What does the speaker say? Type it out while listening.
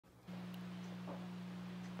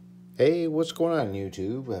Hey, what's going on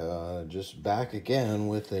YouTube? Just back again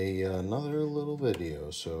with another little video,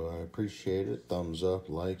 so I appreciate it. Thumbs up,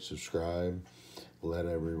 like, subscribe, let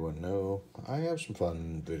everyone know. I have some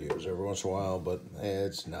fun videos every once in a while, but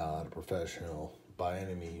it's not a professional by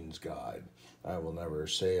any means guide. I will never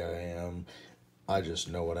say I am. I just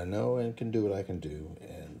know what I know and can do what I can do,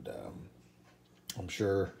 and I'm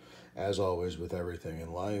sure, as always with everything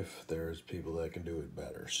in life, there's people that can do it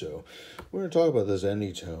better. So we're going to talk about this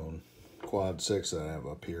Anytone Quad 6 that I have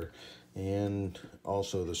up here, and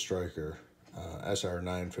also the Stryker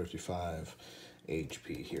SR955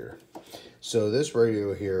 HP here. So this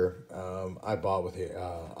radio here, I bought with the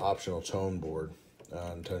optional tone board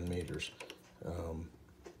on 10 meters.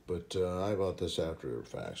 But I bought this after the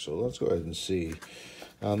fact. So let's go ahead and see.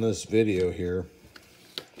 On this video here,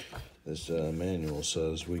 this manual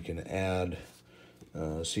says we can add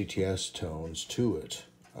CTS tones to it.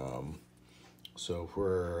 So if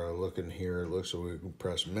we're looking here, it looks like we can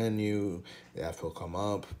press menu, the F will come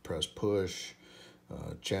up, press push,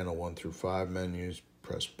 channel 1 through 5 menus,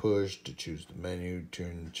 press push to choose the menu,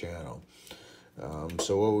 tune the channel.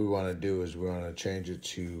 So what we want to do is we want to change it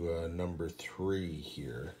to number 3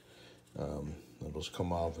 here. It'll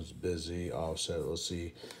come off as busy, offset, let's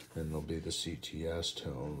see, and it'll be the CTS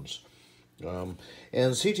tones.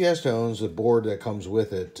 And CTS tones, the board that comes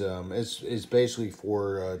with it, is basically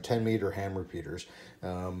for 10 meter ham repeaters.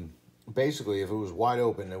 Basically, if it was wide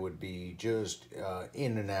open, it would be just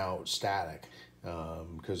in and out static,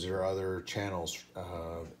 because there are other channels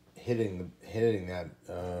hitting that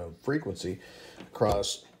frequency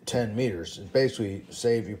across 10 meters. And basically,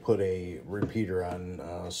 say if you put a repeater on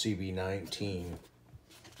CB19,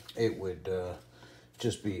 it would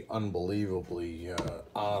just be unbelievably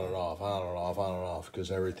on and off, on and off, on and off, because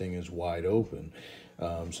everything is wide open.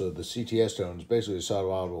 So the CTS tone is basically a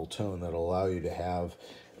sub-audible tone that will allow you to have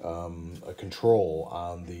a control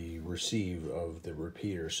on the receive of the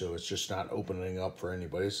repeater, so it's just not opening up for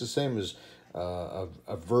anybody. It's the same as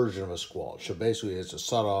a version of a squelch. So basically it's a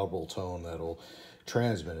sub-audible tone that'll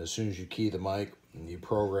transmit as soon as you key the mic and you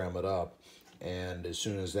program it up, and as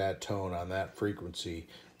soon as that tone on that frequency,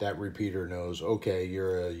 that repeater knows, okay,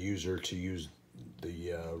 you're a user to use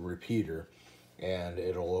the repeater, and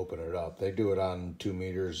it'll open it up. They do it on 2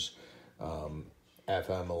 meters,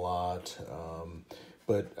 FM a lot,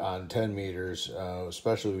 but on 10 meters,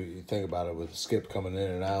 especially when you think about it with the skip coming in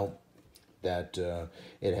and out, that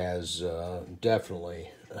it has definitely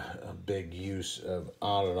a big use of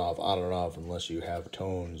on and off, unless you have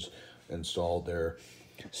tones installed there.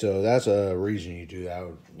 So that's a reason you do that,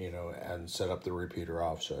 you know, and set up the repeater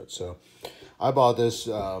offset. So I bought this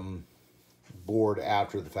board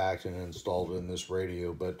after the fact and installed it in this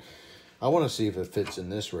radio, but I want to see if it fits in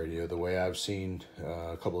this radio the way I've seen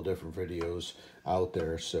a couple of different videos out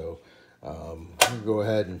there. So I'm going to go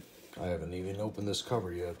ahead, and I haven't even opened this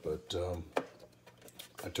cover yet, but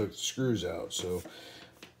I took the screws out. So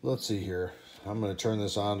let's see here. I'm going to turn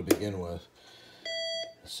this on to begin with.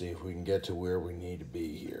 Let's see if we can get to where we need to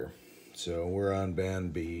be here. So we're on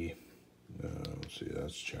band B. Let's see,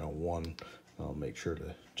 that's channel 1. I'll make sure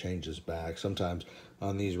to change this back. Sometimes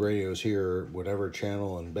on these radios here, whatever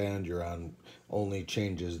channel and band you're on only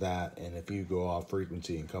changes that, and if you go off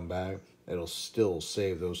frequency and come back, it'll still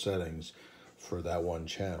save those settings for that one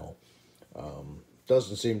channel.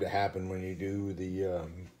 Doesn't seem to happen when you do the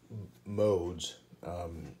modes,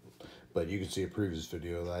 but you can see a previous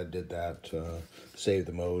video that I did that, save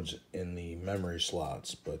the modes in the memory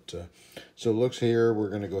slots. But so it looks here, we're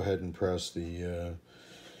going to go ahead and press the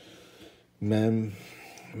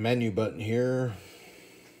menu button here.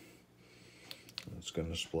 It's going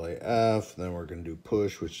to display F, then we're going to do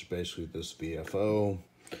push, which is basically this VFO.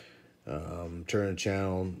 Turn the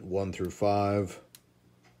channel 1 through 5.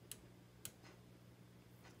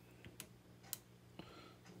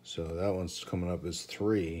 So that one's coming up as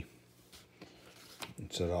 3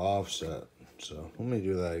 instead of offset. So let me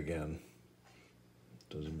do that again.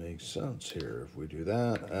 Doesn't make sense here. If we do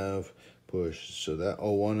that, F, push. So that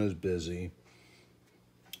 01 is busy.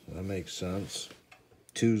 That makes sense.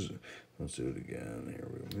 2's, let's do it again. Here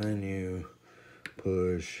we go. Menu,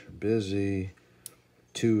 push, busy.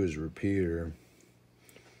 2 is repeater.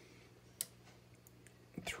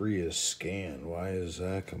 3 is scan. Why is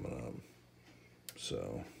that coming up?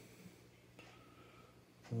 So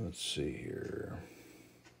let's see here.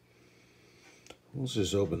 Let's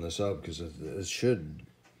just open this up, because it should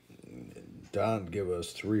not give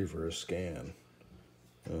us 3 for a scan.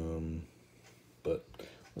 But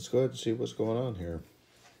let's go ahead and see what's going on here.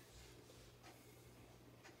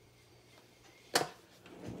 I'm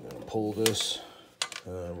gonna pull this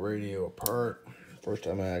radio apart, First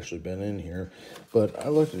time I actually been in here, but I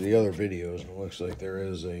looked at the other videos and it looks like there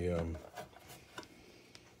is a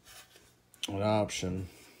an option,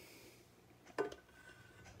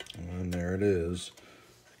 and there it is.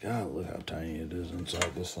 God, look how tiny it is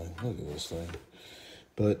inside this thing. Look at this thing.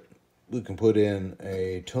 But we can put in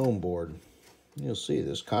a tone board. You'll see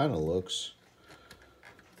this kind of looks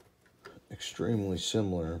extremely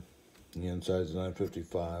similar. The inside's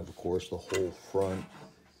 955. Of course, the whole front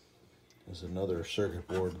is another circuit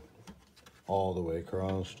board all the way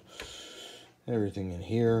across. Everything in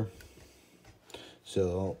here.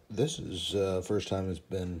 So this is first time it's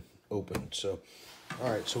been opened. So, all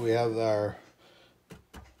right. So we have our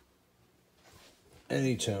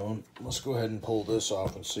Anytone. Let's go ahead and pull this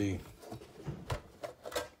off and see.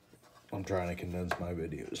 I'm trying to condense my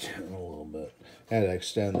videos down a little bit. I had to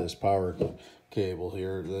extend this power cable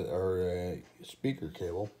here, or speaker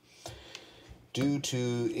cable, due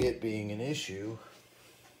to it being an issue.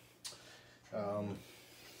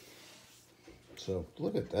 So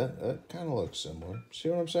look at that. That kind of looks similar. See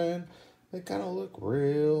what I'm saying? They kind of look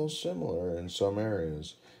real similar in some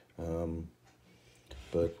areas.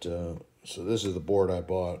 So this is the board I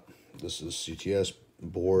bought. This is a CTS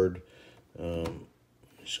board.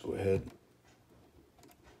 Just go ahead,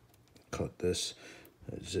 cut this,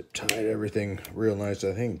 zip tied everything real nice.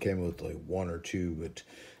 I think it came with like 1 or 2, but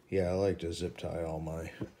yeah, I like to zip tie all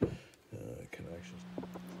my connections.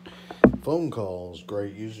 Phone calls,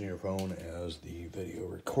 great using your phone as the video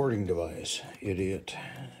recording device, idiot.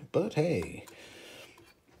 But hey,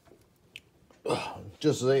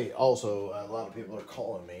 just say also, a lot of people are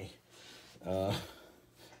calling me.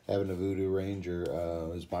 Having a Voodoo Ranger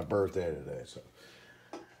is my birthday today, so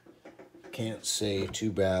can't say too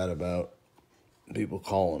bad about people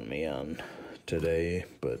calling me on today,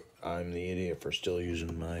 but I'm the idiot for still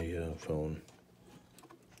using my phone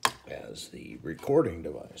as the recording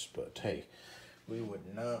device. But hey, we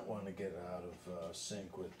would not want to get out of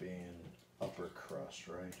sync with being upper crust,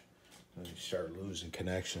 right? And you start losing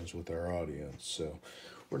connections with our audience. So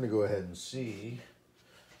we're going to go ahead and see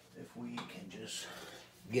if we can just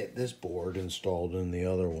get this board installed in the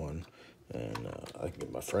other one, and I can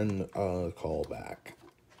get my friend a call back.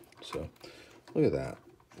 So look at that.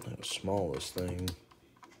 How small this thing.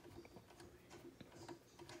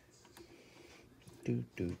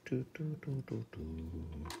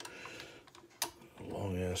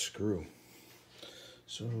 Long ass screw.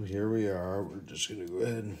 So here we are. We're just gonna go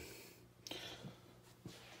ahead.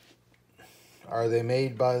 Are they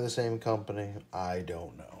made by the same company? I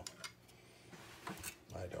don't know.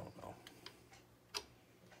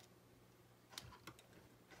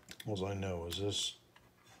 All I know is this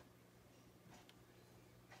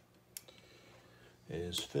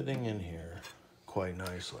is fitting in here quite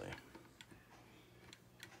nicely.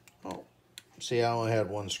 Oh, see, I only had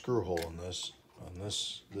one screw hole in this, on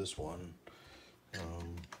this one.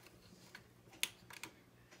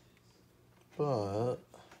 But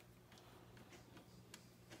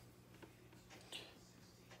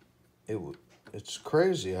it's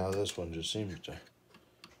crazy how this one just seems to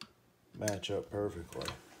match up perfectly.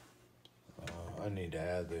 I need to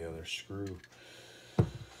add the other screw.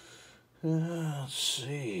 Let's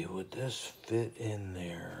see, would this fit in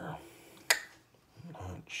there?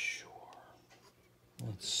 Not sure.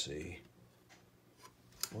 Let's see.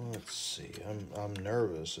 I'm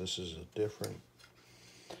nervous. This is a different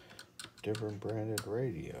branded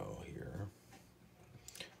radio here.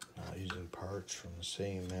 Not using parts from the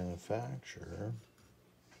same manufacturer.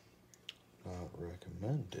 Not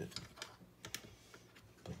recommended.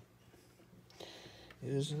 But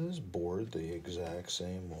is this board the exact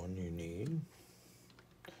same one you need?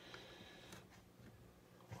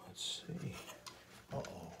 Let's see.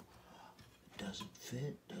 Uh-oh. Does it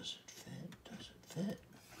fit? Does it fit? Does it fit?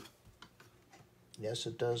 Yes,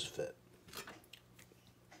 it does fit.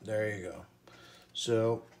 There you go.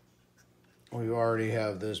 So we already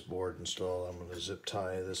have this board installed. I'm going to zip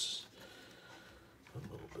tie this a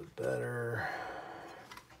little bit better.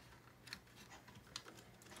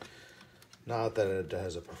 Not that it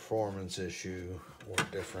has a performance issue or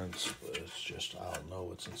difference, but it's just I'll know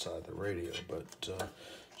what's inside the radio. But so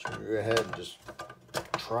go ahead and just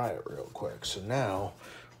try it real quick. So now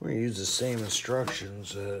we're going to use the same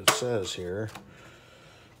instructions that it says here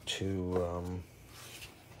to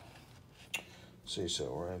see.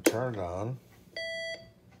 So we're going to turn it on.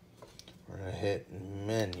 We're going to hit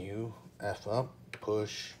menu, F up,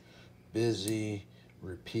 push, busy,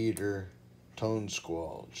 repeater, tone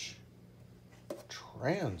squelch,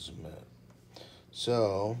 transmit.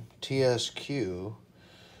 So TSQ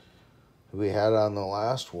we had on the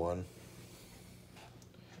last one,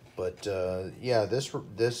 But yeah, this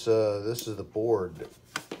is the board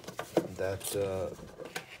that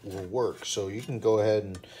will work. So you can go ahead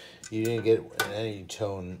and, you didn't get an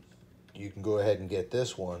Anytone, you can go ahead and get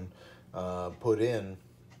this one put in,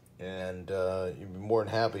 and you'd be more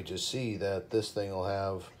than happy to see that this thing will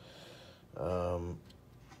have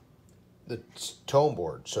the tone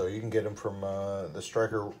board. So you can get them from the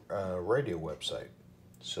Stryker radio website.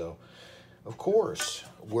 So of course,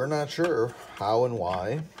 we're not sure how and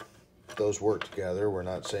why those work together. We're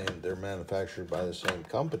not saying they're manufactured by the same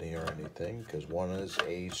company or anything, because one is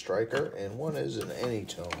a Stryker and one is an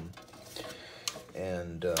Anytone.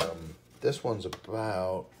 And this one's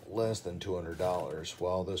about less than $200,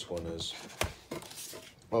 while this one is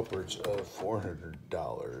upwards of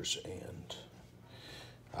 $400. And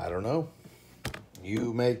I don't know.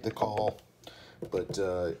 You make the call. But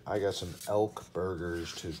I got some elk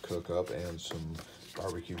burgers to cook up and some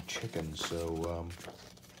barbecue chicken. So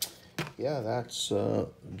yeah, that's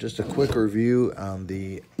just a quick review on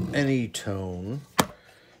the Anytone.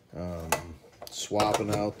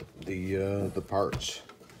 Swapping out the parts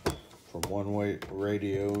from one-way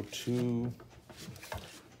radio to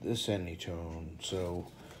this Anytone. So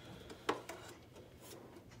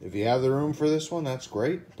if you have the room for this one, that's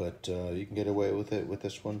great, but you can get away with it with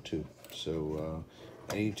this one too. So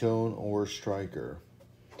Anytone or Stryker,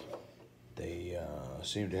 they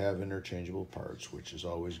seem to have interchangeable parts, which is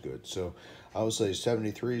always good. So I would say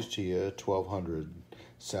 73s to you, 1200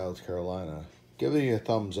 South Carolina. Give it a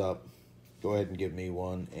thumbs up. Go ahead and give me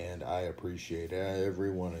one, and I appreciate every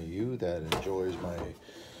one of you that enjoys my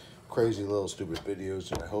crazy little stupid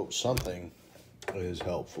videos, and I hope something is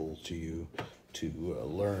helpful to you to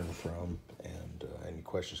learn from. And any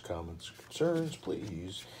questions, comments, concerns,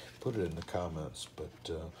 please put it in the comments.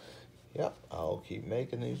 But yeah, I'll keep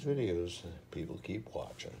making these videos. People keep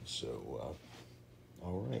watching. So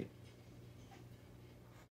all right.